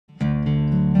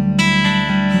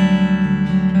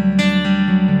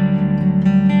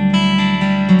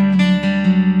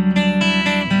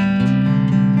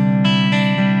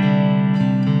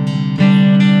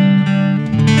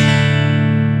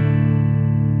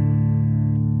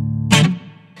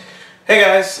Hey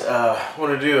guys, I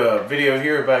want to do a video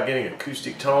here about getting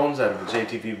acoustic tones out of the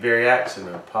JTV Variax and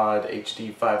a Pod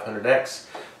HD500X.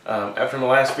 After my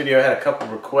last video, I had a couple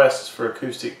requests for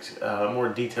acoustic, more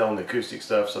detail on the acoustic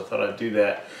stuff, so I thought I'd do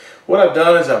that. What I've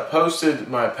done is I've posted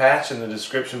my patch in the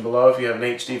description below. If you have an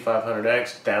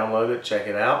HD500X, download it, check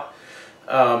it out.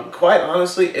 Quite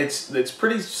honestly, it's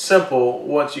pretty simple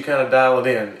once you kind of dial it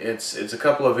in. It's a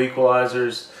couple of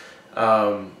equalizers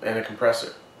and a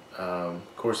compressor.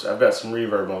 Of course, I've got some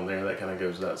reverb on there, that kind of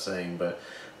goes without saying, but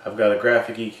I've got a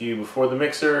graphic EQ before the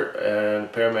mixer and a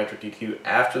parametric EQ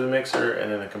after the mixer,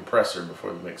 and then a compressor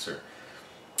before the mixer.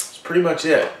 That's pretty much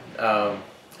it. I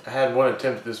had one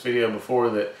attempt at this video before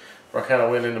where I kind of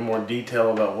went into more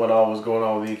detail about what all was going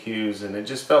on with EQs, and it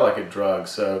just felt like a drug.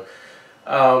 So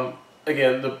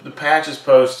again, the patch is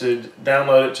posted.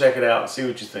 Download it, check it out, and see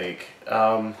what you think.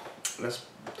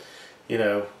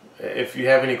 If you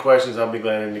have any questions, I'll be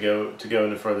glad to go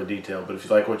into further detail. But if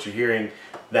you like what you're hearing,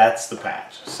 that's the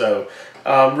patch. So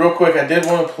real quick, I did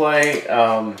want to play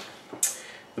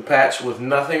the patch with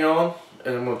nothing on,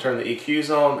 and I'm going to turn the EQs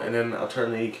on, and then I'll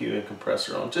turn the EQ and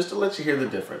compressor on, just to let you hear the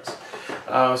difference.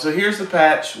 So here's the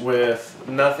patch with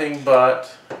nothing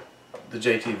but the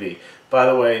JTV. By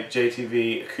the way,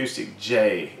 JTV Acoustic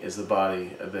J is the body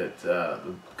the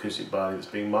acoustic body that's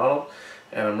being modeled,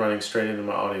 and I'm running straight into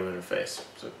my audio interface.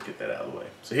 So get that out of the way.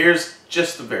 So here's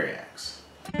just the Variax.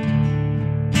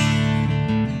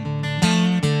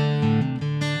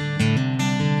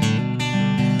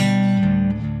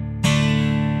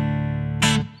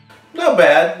 Not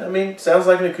bad. I mean, sounds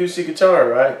like an acoustic guitar,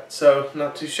 right? So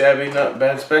not too shabby, not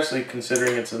bad, especially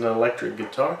considering it's an electric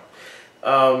guitar.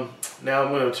 Now I'm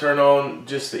going to turn on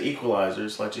just the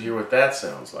equalizers, let you hear what that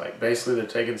sounds like. Basically, they're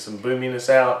taking some boominess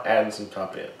out, adding some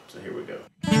top end. So here we go.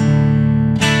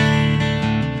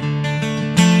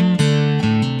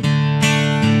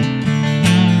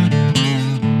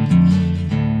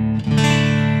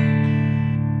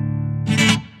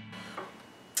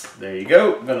 There you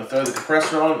go. I'm going to throw the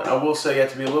compressor on. I will say you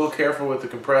have to be a little careful with the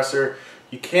compressor.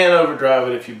 You can overdrive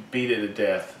it if you beat it to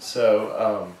death.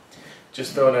 So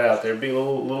just throwing it out there. Be a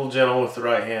little gentle with the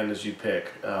right hand as you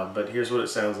pick. But here's what it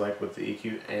sounds like with the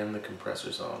EQ and the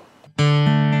compressors on.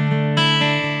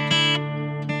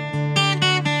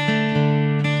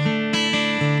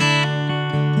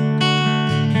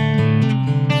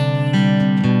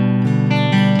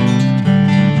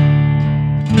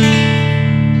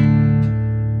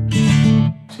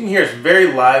 So you can hear it's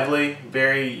very lively,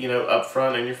 very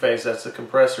upfront in your face. That's the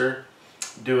compressor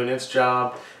doing its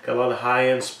job. Got a lot of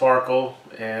high-end sparkle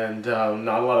and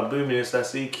not a lot of boominess.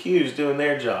 That's the EQs doing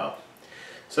their job.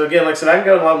 So again, like I said, I can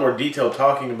go in a lot more detail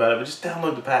talking about it, but just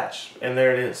download the patch, and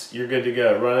there it is. You're good to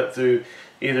go. Run it through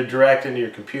either direct into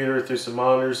your computer through some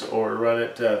monitors, or run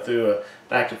it through an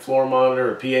active floor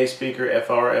monitor, a PA speaker,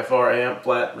 FR amp,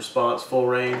 flat response, full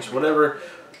range, whatever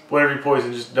your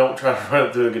poison. Just don't try to run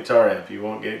it through a guitar amp. You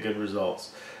won't get good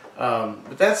results.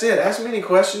 But that's it. Ask me any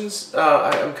questions.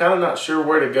 I'm kind of not sure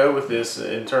where to go with this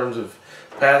in terms of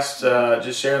past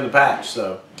just sharing the patch.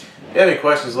 So if you have any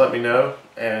questions, let me know,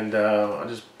 and I'll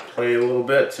just play a little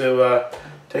bit to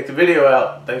take the video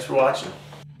out. Thanks for watching.